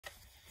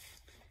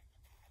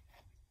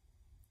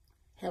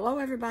Hello,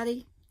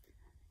 everybody.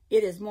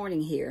 It is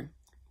morning here.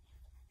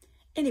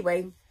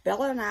 Anyway,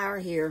 Bella and I are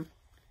here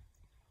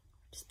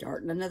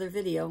starting another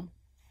video.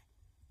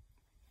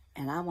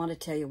 And I want to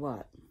tell you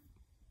what.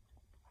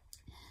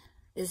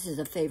 This is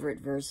a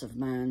favorite verse of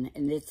mine,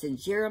 and it's in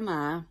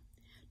Jeremiah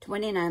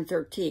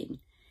 29:13.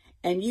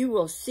 And you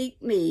will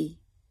seek me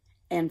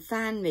and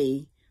find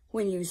me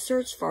when you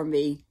search for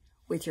me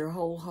with your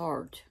whole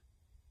heart.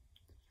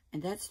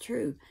 And that's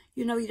true.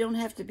 You know, you don't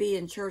have to be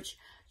in church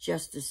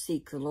just to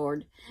seek the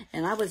Lord.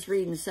 And I was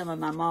reading some of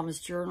my mom's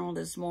journal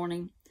this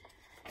morning,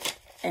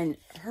 and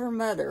her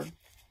mother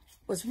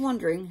was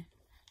wondering,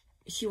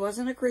 she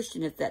wasn't a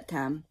Christian at that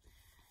time,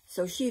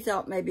 so she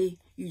thought maybe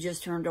you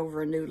just turned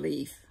over a new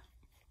leaf.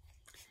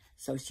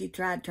 So she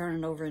tried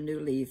turning over a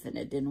new leaf, and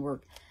it didn't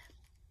work.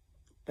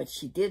 But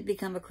she did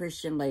become a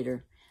Christian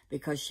later,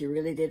 because she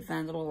really did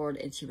find the Lord,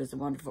 and she was a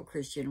wonderful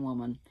Christian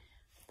woman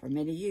for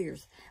many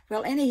years.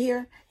 Well,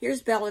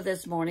 here's Bella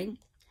this morning,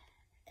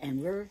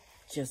 and we're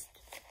just,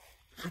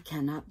 I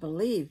cannot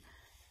believe,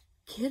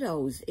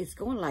 kiddos, it's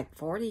going like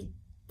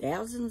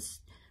 40,000,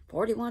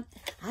 41,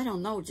 I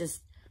don't know,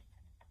 just,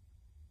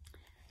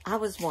 I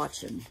was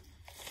watching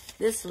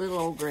this little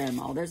old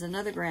grandma. There's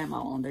another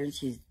grandma on there,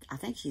 and I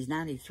think she's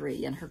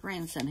 93, and her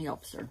grandson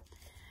helps her,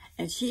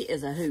 and she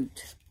is a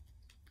hoot.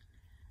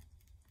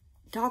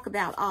 Talk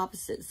about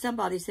opposites.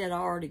 Somebody said I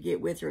ought to get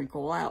with her and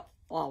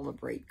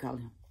collaborate, because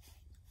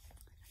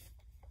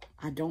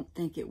I don't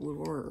think it would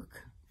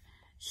work.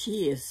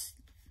 She is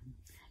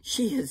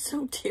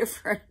so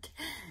different,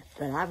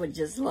 but I would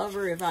just love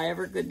her if I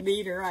ever could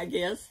meet her, I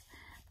guess,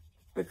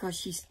 because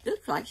she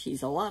looks like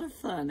she's a lot of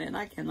fun, and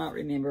I cannot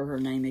remember her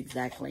name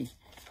exactly.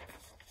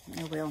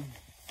 Oh, well,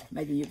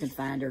 maybe you can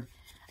find her.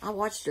 I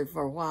watched her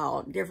for a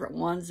while, different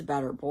ones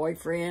about her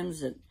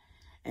boyfriends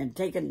and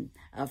taking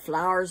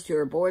flowers to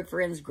her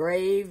boyfriend's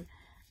grave.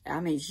 I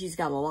mean, she's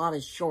got a lot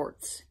of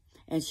shorts,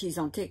 and she's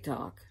on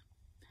TikTok,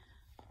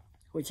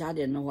 which I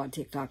didn't know what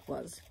TikTok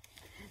was.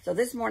 So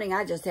this morning,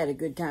 I just had a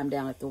good time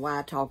down at the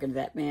Y talking to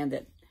that man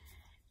that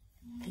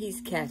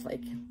he's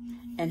Catholic,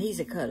 and he's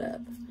a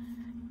cut-up,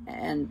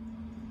 and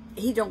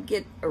he don't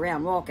get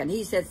around walking.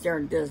 He sits there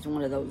and does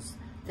one of those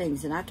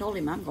things, and I told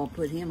him I'm going to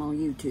put him on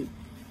YouTube.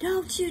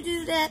 Don't you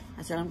do that.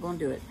 I said, I'm going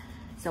to do it.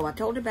 So I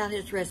told him about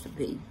his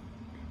recipe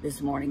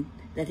this morning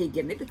that he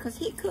gave me, because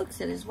he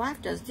cooks and his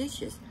wife does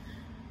dishes.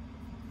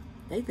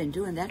 They've been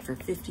doing that for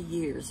 50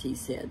 years, he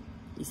said.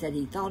 He said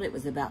he thought it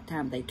was about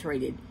time they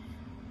traded.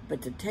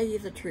 But to tell you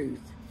the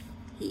truth,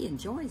 he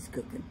enjoys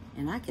cooking,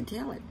 and I can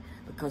tell it,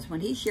 because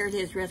when he shared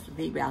his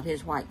recipe about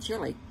his white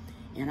chili,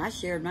 and I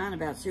shared mine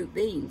about soup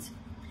beans,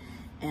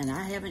 and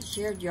I haven't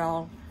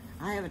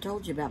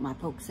told you about my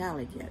poke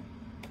salad yet.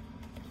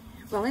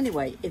 Well,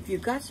 anyway, if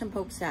you've got some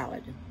poke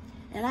salad,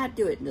 and I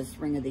do it in the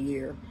spring of the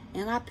year,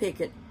 and I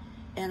pick it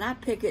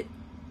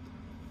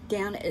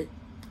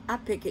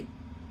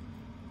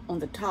on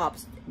the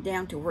tops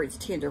down to where it's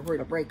tender, where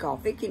it'll break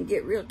off. It can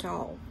get real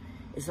tall,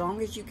 as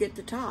long as you get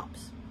the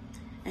tops.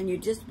 And you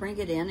just bring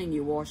it in and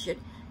you wash it,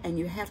 and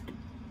you have to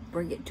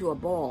bring it to a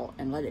boil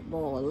and let it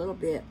boil a little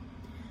bit.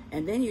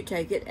 And then you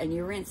take it and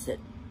you rinse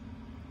it.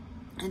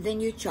 And then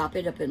you chop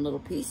it up in little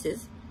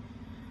pieces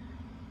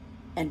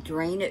and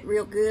drain it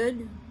real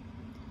good.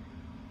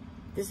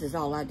 This is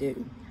all I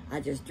do. I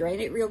just drain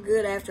it real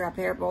good after I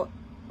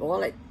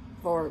boil it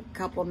for a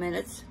couple of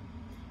minutes.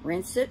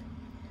 Rinse it,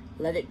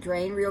 let it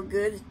drain real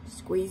good,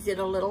 squeeze it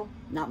a little,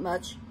 not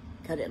much,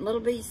 cut it in little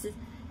pieces.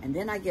 And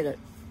then I get a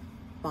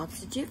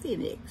box of Jiffy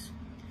Mix.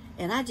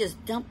 And I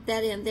just dump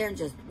that in there and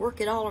just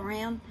work it all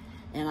around.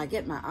 And I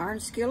get my iron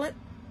skillet.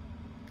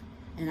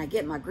 And I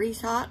get my grease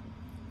hot.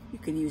 You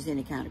can use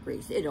any kind of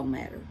grease. It don't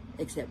matter.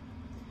 Except,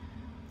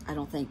 I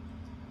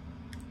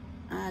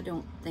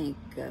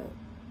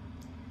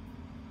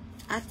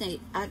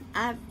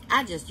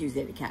just use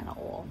any kind of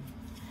oil.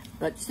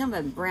 But some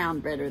of them brown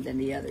better than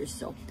the others.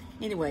 So,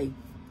 anyway,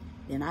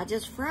 then I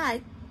just fry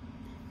it.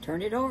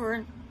 Turn it over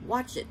and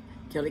watch it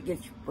till it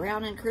gets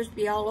brown and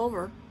crispy all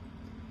over.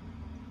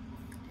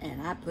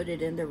 And I put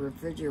it in the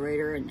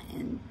refrigerator,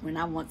 and when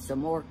I want some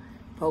more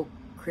poke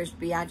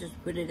crispy, I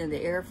just put it in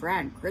the air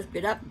fryer and crisp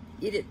it up,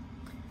 eat it.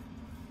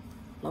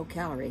 Low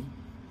calorie.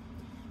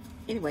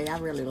 Anyway, I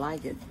really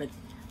like it. But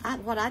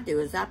what I do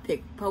is I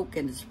pick poke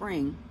in the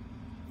spring.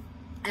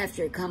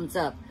 After it comes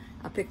up,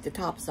 I pick the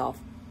tops off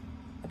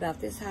about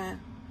this high,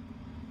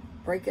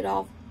 break it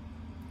off,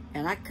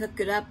 and I cook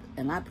it up,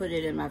 and I put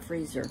it in my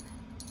freezer.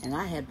 And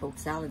I had poke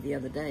salad the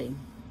other day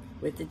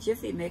with the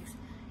Jiffy Mix.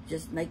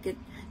 Just make it.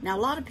 Now,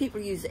 a lot of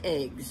people use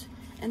eggs,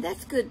 and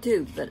that's good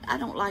too, but I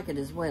don't like it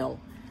as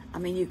well. I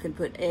mean, you can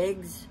put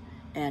eggs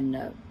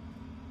and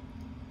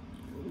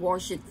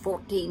wash it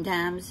 14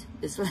 times.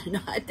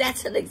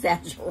 That's an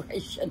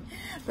exaggeration.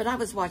 But I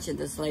was watching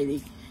this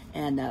lady,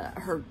 and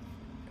her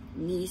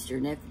niece or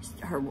nephew,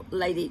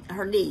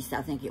 her niece,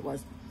 I think it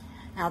was,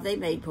 how they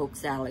made poke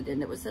salad,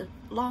 and it was a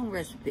long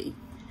recipe.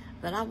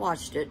 But I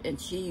watched it, and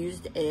she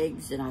used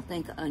eggs and I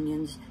think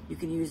onions. You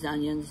can use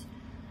onions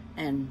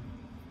and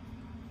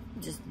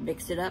just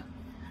mix it up.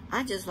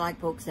 I just like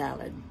poke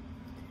salad.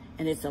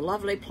 And it's a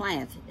lovely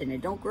plant, and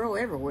it don't grow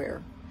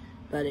everywhere,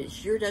 but it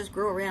sure does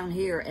grow around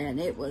here, and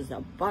it was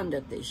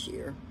abundant this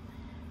year.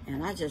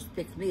 And I just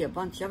picked me a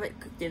bunch of it,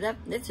 cooked it up,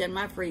 and it's in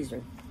my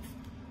freezer.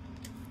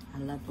 I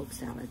love poke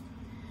salad.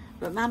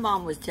 But my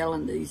mom was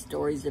telling these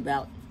stories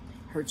about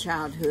her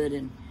childhood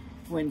and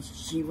when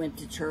she went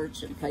to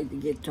church and played the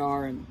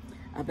guitar, and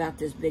about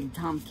this big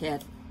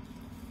tomcat.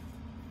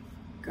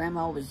 Her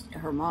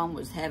mom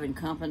was having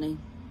company,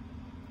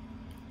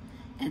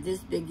 and this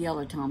big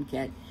yellow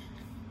tomcat,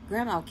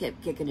 Grandma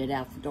kept kicking it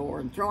out the door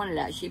and throwing it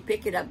out. She'd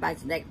pick it up by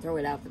its neck and throw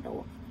it out the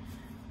door.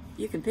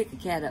 You can pick a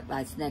cat up by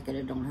its neck and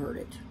it don't hurt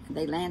it. And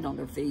they land on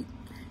their feet.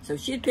 So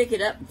she'd pick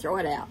it up and throw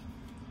it out.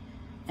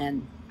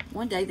 And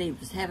one day they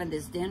was having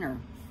this dinner,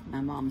 my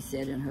mom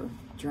said in her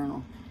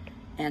journal.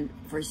 And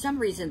for some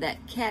reason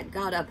that cat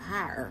got up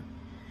higher.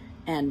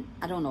 And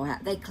I don't know how.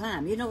 They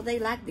climb. You know, they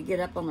like to get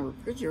up on the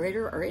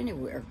refrigerator or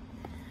anywhere.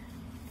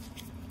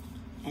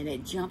 And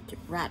it jumped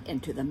right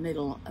into the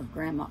middle of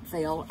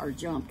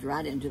jumped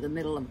right into the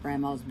middle of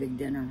Grandma's big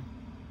dinner.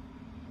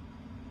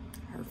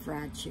 Her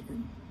fried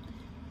chicken.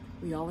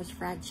 We always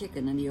fried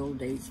chicken in the old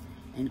days,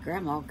 and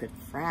Grandma could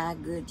fry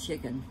good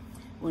chicken.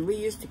 When we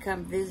used to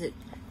come visit,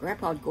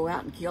 Grandpa'd go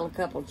out and kill a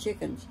couple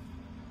chickens.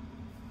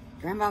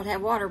 Grandma'd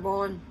have water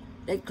boiling.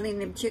 They'd clean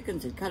them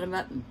chickens and cut them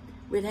up, and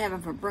we'd have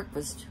them for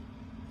breakfast.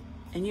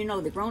 And you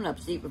know, the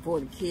grown-ups eat before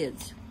the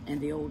kids in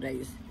the old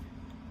days.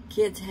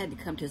 Kids had to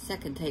come to a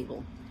second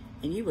table,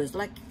 and you was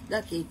lucky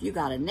if you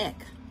got a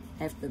neck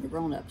after the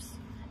grown-ups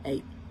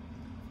ate.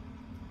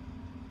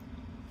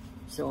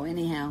 So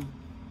anyhow,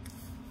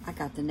 I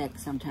got the neck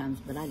sometimes,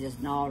 but I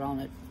just gnawed on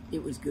it.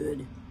 It was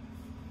good.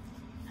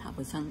 I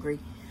was hungry.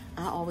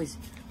 I was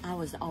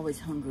always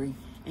hungry.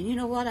 And you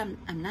know what? I'm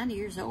 90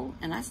 years old,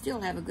 and I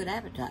still have a good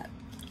appetite.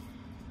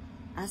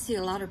 I see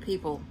a lot of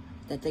people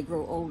that they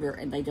grow older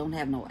and they don't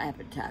have no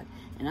appetite.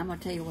 And I'm going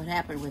to tell you what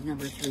happened with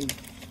number 3.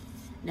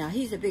 Now,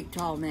 he's a big,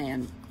 tall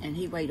man, and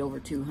he weighed over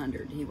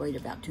 200. He weighed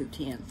about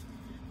 210,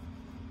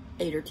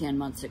 8 or 10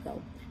 months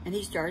ago. And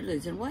he started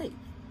losing weight.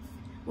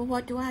 Well,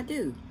 what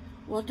do?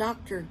 Well,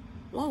 Dr.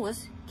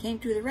 Lois came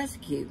to the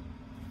rescue.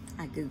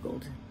 I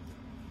Googled,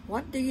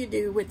 what do you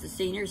do with the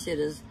senior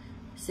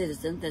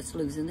citizen that's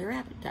losing their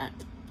appetite?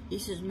 He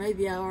says,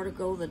 maybe I ought to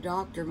go to the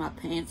doctor. My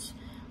pants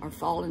are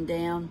falling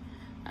down.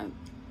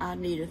 I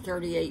need a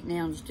 38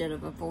 now instead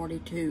of a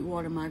 42.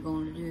 What am I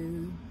going to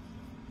do?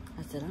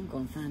 I said, I'm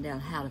going to find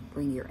out how to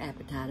bring your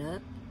appetite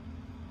up.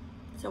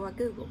 So I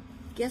Googled.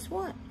 Guess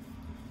what?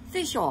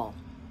 Fish oil.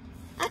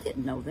 I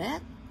didn't know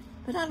that,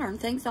 but I learn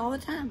things all the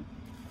time.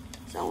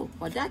 So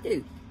what did I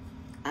do?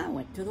 I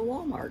went to the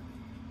Walmart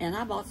and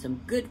I bought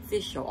some good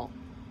fish oil.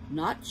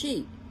 Not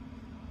cheap.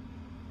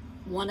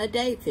 1 a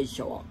day fish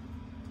oil.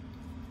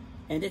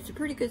 And it's a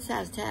pretty good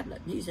sized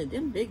tablet. He said,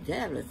 them big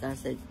tablets. I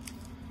said,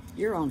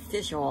 you're on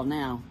fish oil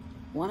now.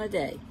 1 a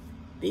day.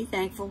 Be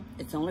thankful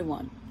it's only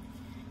 1.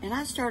 And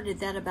I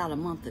started that about a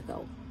month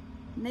ago.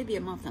 Maybe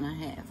a month and a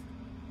half.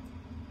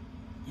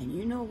 And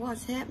you know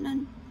what's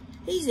happening?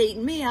 He's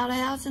eating me out of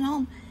house and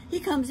home.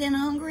 He comes in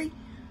hungry.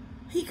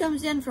 He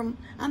comes in from,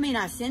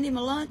 I send him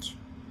a lunch.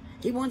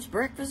 He wants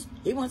breakfast.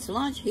 He wants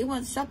lunch. He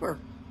wants supper.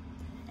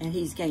 And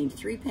he's gained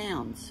 3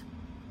 pounds.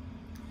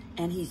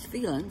 And he's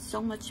feeling so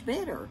much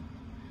better.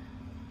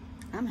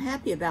 I'm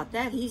happy about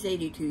that. He's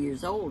 82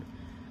 years old,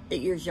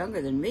 8 years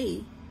younger than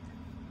me.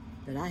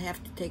 But I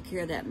have to take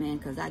care of that man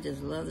because I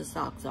just love the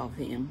socks off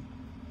him.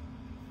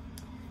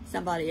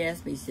 Somebody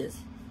asked me, says,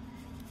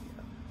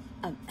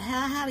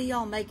 how do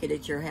y'all make it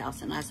at your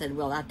house? And I said,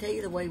 well, I'll tell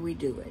you the way we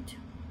do it.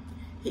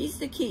 He's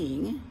the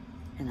king,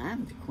 and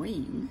I'm the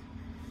queen,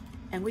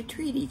 and we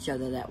treat each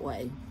other that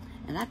way.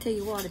 And I tell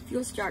you what, if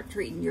you'll start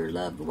treating your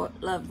loved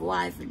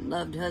wife and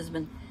loved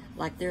husband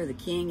like they're the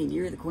king and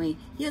you're the queen,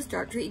 he'll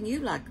start treating you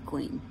like a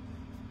queen.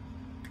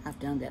 I've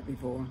done that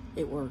before.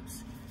 It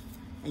works.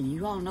 And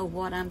you all know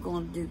what I'm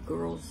going to do,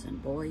 girls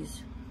and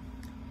boys.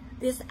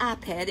 This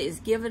iPad is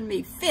giving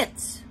me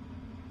fits.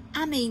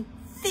 I mean,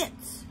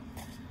 fits.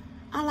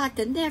 I like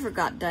to never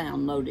got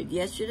downloaded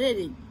yesterday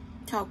to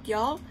talk to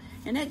y'all,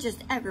 and that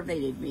just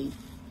aggravated me.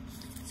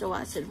 So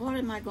I said, what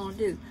am I going to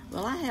do?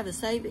 Well, I have a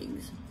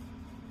savings.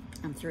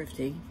 I'm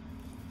thrifty.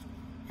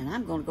 And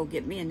I'm going to go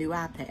get me a new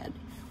iPad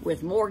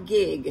with more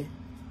gig.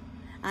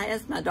 I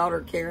asked my daughter,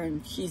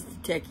 Karen, she's the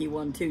techie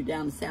one too,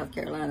 down in South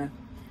Carolina,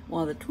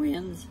 one of the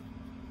twins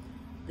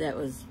that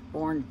was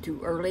born too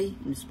early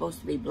and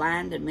supposed to be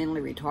blind and mentally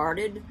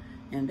retarded,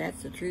 and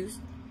that's the truth.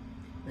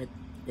 But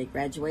they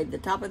graduated the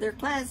top of their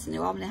class in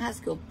New Albany High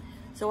School.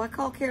 So I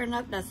called Karen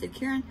up and I said,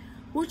 Karen,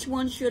 which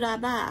one should I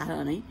buy,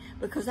 honey?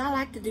 Because I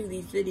like to do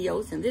these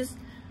videos, and this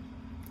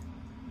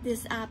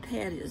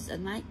iPad is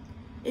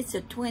it's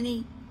a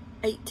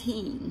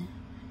 2018.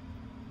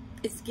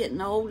 It's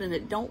getting old and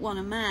it don't want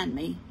to mind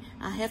me.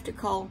 I have to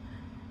call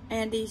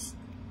Andy's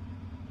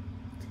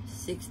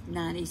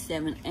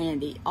 697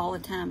 Andy all the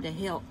time to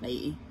help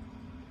me.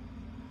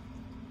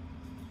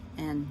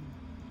 And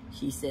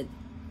she said,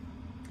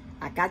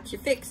 I got you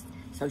fixed.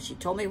 So she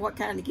told me what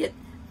kind to get.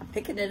 I'm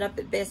picking it up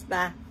at Best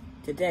Buy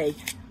today.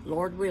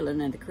 Lord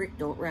willing, and the creek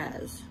don't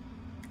rise.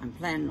 I'm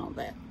planning on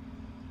that.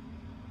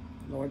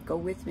 Lord, go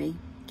with me.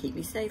 Keep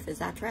me safe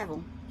as I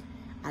travel.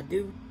 I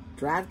do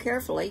drive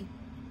carefully.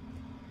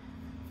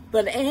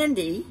 But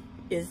Andy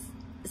is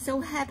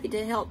so happy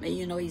to help me.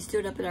 You know, he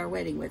stood up at our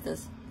wedding with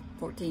us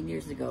 14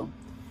 years ago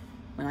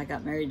when I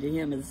got married to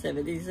him in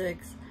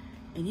 '76.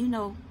 And you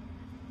know,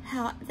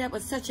 how that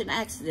was such an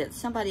accident.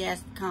 Somebody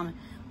asked the comment,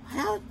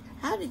 how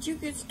did you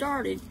get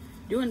started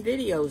doing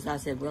videos? I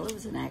said, well, it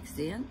was an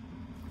accident.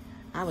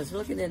 I was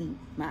looking in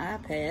my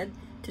iPad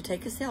to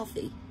take a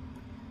selfie.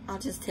 I'll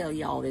just tell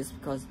you all this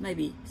because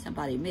maybe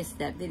somebody missed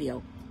that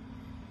video.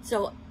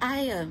 So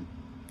I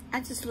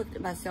just looked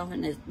at myself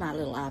in my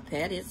little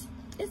iPad.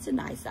 It's a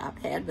nice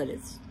iPad, but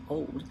it's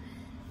old.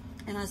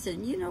 And I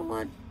said, you know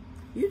what?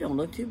 You don't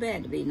look too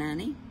bad to be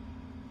 90.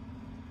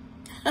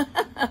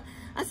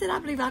 I said, I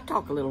believe I'll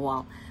talk a little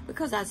while.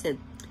 Because I said,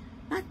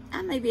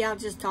 maybe I'll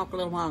just talk a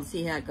little while and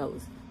see how it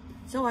goes.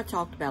 So I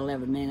talked about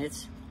 11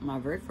 minutes, my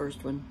very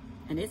first one.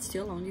 And it's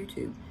still on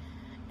YouTube.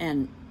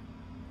 And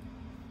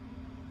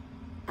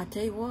I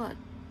tell you what,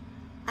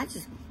 I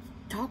just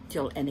talked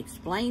till and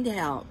explained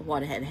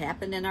what had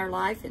happened in our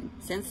life. And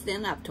since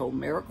then, I've told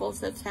miracles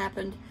that's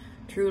happened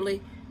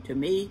truly to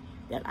me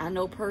that I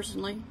know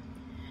personally.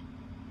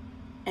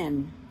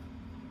 And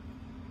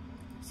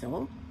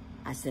so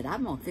I said,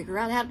 I'm going to figure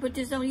out how to put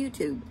this on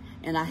YouTube.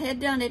 And I had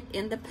done it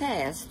in the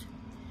past,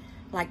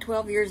 like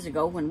 12 years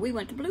ago when we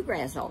went to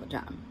Bluegrass all the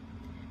time.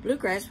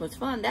 Bluegrass was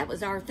fun. That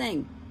was our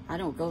thing. I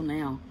don't go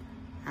now.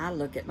 I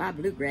look at my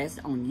Bluegrass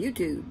on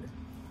YouTube.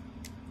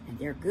 And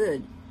they're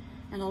good.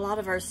 And a lot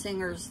of our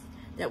singers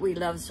that we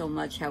love so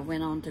much have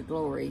went on to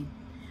glory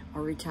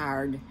or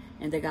retired.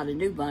 And they got a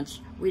new bunch.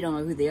 We don't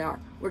know who they are.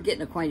 We're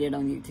getting acquainted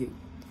on YouTube.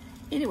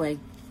 Anyway,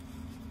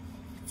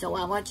 so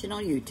I watch it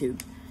on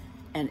YouTube.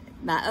 And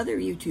my other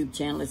YouTube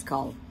channel is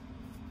called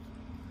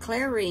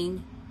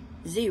Clarine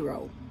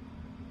 0,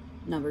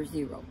 number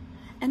 0.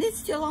 And it's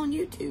still on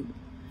YouTube.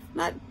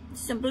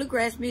 Some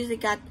bluegrass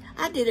music,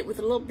 I did it with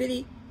a little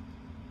bitty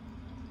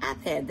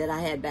iPad that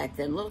I had back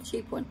then, a little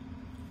cheap one.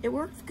 It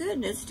works good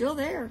and it's still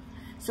there.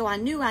 So I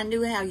knew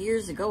how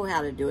years ago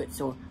how to do it,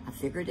 so I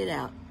figured it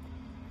out.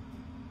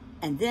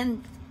 And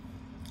then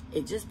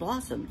it just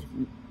blossomed.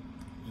 And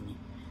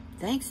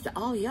thanks to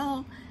all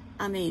y'all.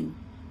 I mean,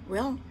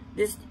 well,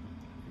 this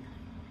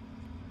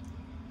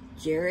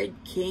Jared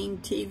King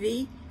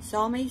TV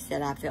saw me,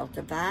 said I felt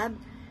a vibe,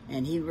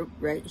 and he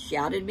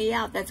shouted me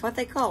out. That's what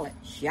they call it,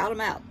 shout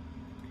them out.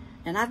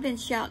 And I've been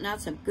shouting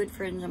out some good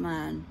friends of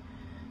mine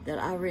that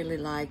I really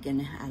like,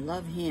 and I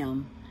love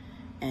him.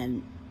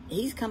 And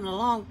he's coming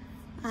along.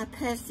 I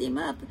passed him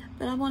up,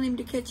 but I want him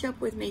to catch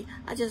up with me.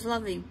 I just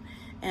love him.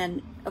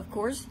 And, of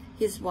course,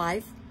 his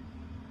wife,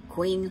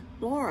 Queen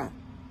Laura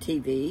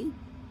TV,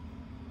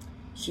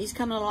 she's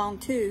coming along,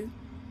 too.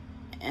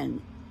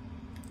 And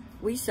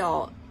we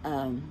saw,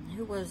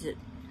 who was it?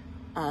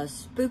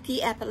 Spooky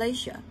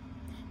Appalachia.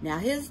 Now,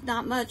 his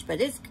not much, but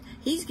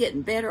he's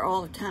getting better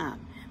all the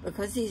time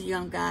because he's a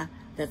young guy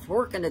that's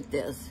working at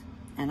this,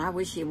 and I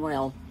wish him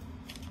well.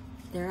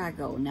 There I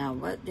go.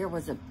 Now, there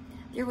was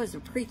a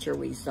preacher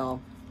we saw,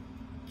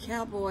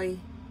 Cowboy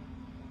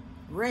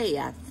Ray,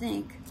 I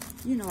think.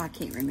 You know, I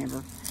can't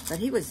remember, but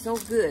he was so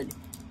good.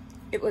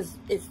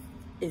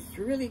 It's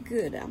really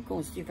good. I'm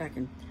going to see if I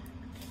can.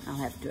 I'll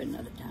have to do it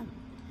another time.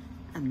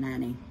 I'm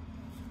 90,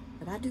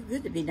 but I do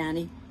good to be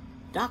 90.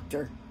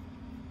 Dr.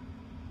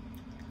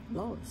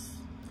 Lois.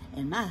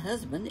 And my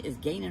husband is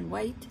gaining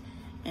weight,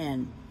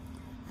 and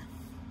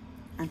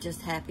I'm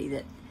just happy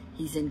that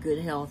he's in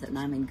good health and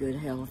I'm in good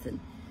health, and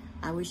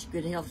I wish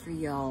good health for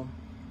y'all.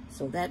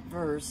 So that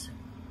verse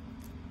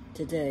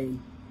today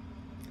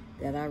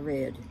that I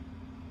read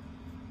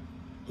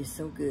is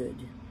so good.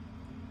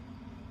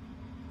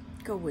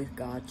 Go with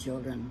God,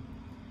 children.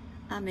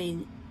 I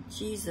mean,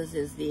 Jesus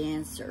is the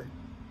answer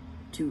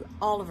to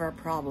all of our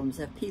problems.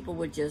 If people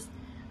would just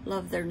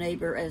love their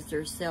neighbor as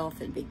their self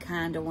and be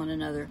kind to one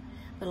another.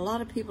 But a lot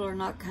of people are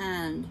not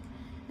kind,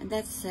 and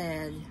that's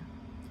sad.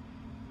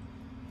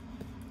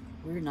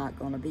 We're not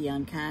going to be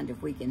unkind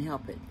if we can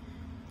help it.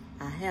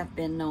 I have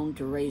been known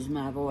to raise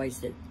my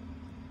voice at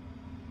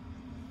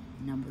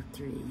number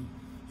 3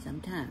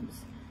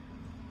 sometimes.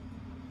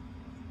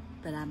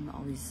 But I'm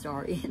always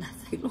sorry, and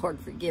I say, Lord,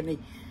 forgive me.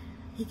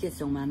 He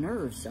gets on my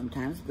nerves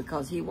sometimes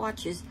because he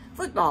watches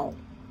football.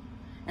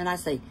 And I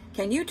say,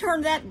 can you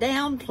turn that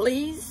down,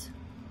 please?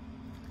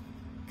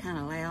 Kind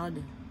of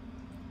loud,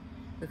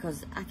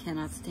 because I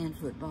cannot stand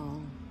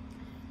football.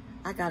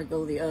 I got to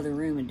go to the other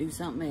room and do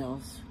something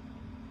else.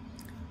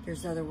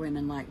 There's other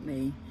women like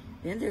me.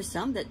 Then there's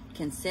some that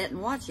can sit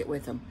and watch it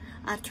with them.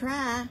 I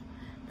try,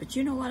 but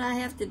you know what I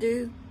have to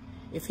do?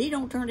 If he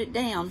don't turn it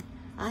down,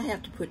 I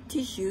have to put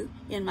tissue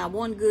in my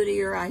one good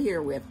ear I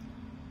hear with.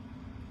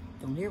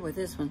 Don't hear with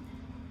this one.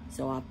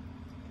 So I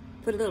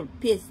put a little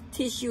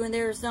tissue in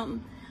there or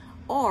something.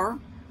 Or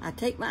I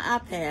take my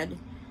iPad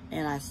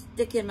and I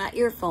stick in my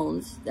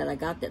earphones that I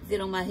got that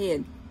fit on my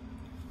head.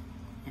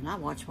 And I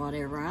watch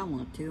whatever I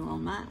want to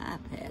on my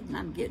iPad. And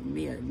I'm getting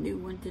me a new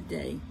one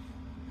today.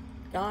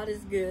 God is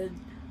good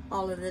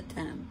all of the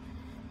time.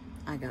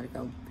 I gotta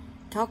go.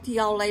 Talk to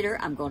y'all later.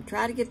 I'm gonna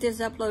try to get this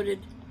uploaded,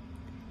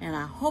 and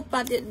I hope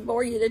I didn't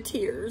bore you to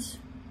tears.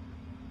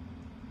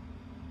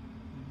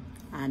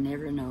 I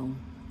never know.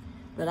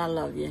 But I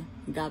love you.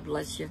 God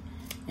bless you.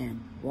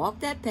 And walk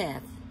that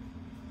path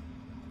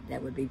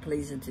that would be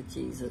pleasing to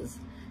Jesus.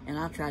 And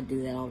I'll try to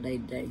do that all day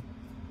today.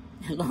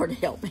 Lord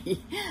help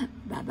me.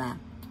 Bye-bye.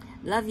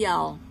 Love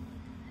y'all.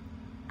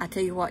 I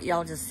tell you what,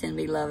 y'all just send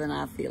me love and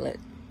I feel it.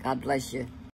 God bless you.